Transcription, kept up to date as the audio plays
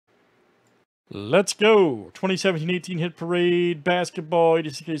Let's go. 2017-18 Hit Parade Basketball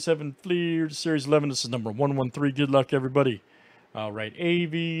 86-87 Fleers Series 11. This is number 113. Good luck, everybody. All right,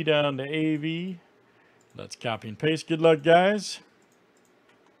 AV down to AV. Let's copy and paste. Good luck, guys.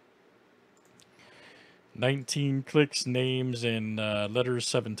 19 clicks, names, and letters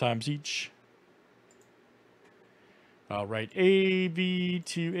 7 times each. All right, AV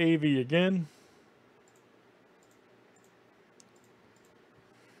to AV again.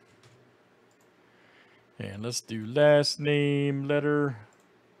 And let's do last name, letter.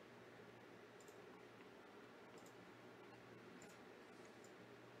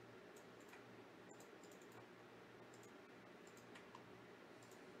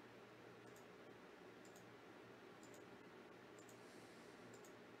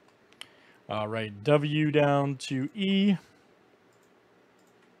 All right, W down to E.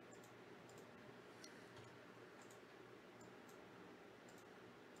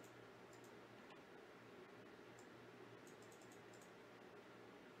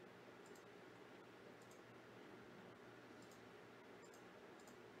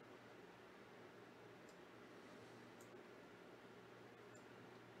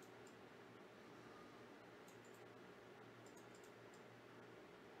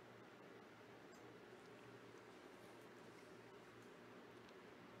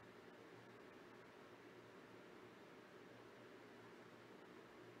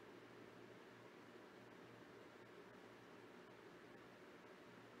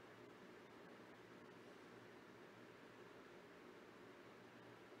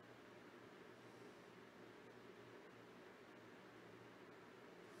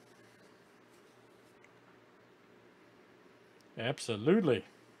 Absolutely.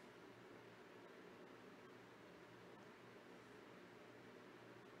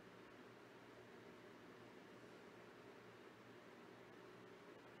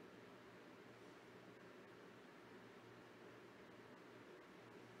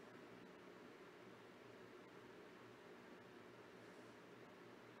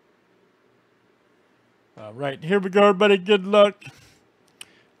 All right, here we go, everybody. Good luck.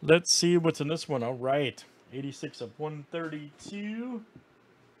 Let's see what's in this one. All right, 86 of 132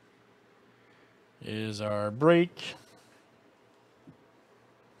 is our break.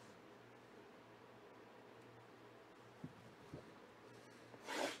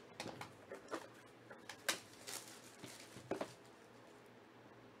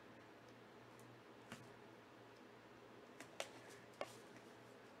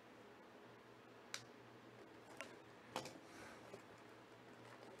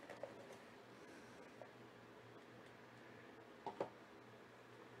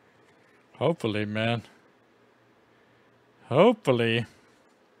 Hopefully, man. Hopefully.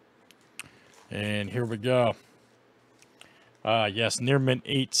 And here we go. Yes, near mint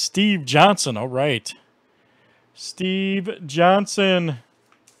 8. Steve Johnson. All right. Steve Johnson.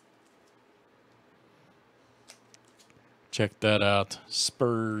 Check that out.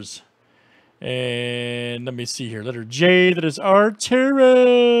 Spurs. And let me see here. Letter J. That is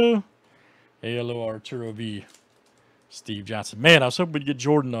Arturo. Hello, Arturo V. Steve Johnson. Man, I was hoping we'd get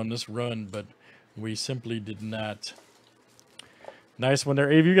Jordan on this run, but we simply did not. Nice one there.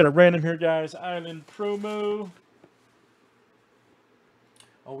 AV, you got a random here, guys. Island promo.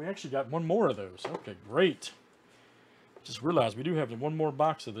 Oh, we actually got one more of those. Okay, great. Just realized we do have one more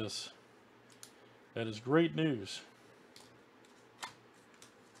box of this. That is great news.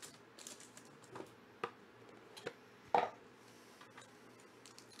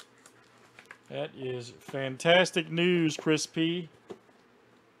 That is fantastic news, Chris P.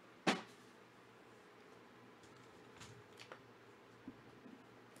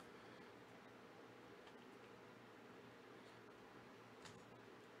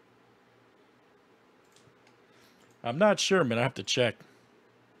 I'm not sure, man. I have to check.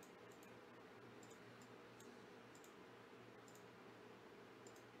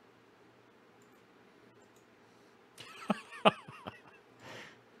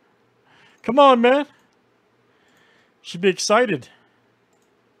 Come on, man. Should be excited.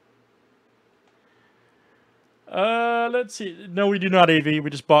 Let's see. No, we do not AV. We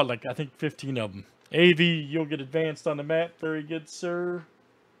just bought like, I think 15 of them. AV, you'll get advanced on the mat. Very good, sir.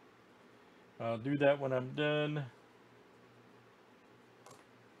 I'll do that when I'm done.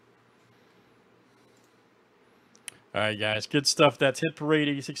 All right, guys. Good stuff. That's Hit Parade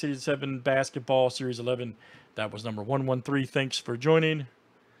 86-87 Basketball Series 11. That was number 113. Thanks for joining.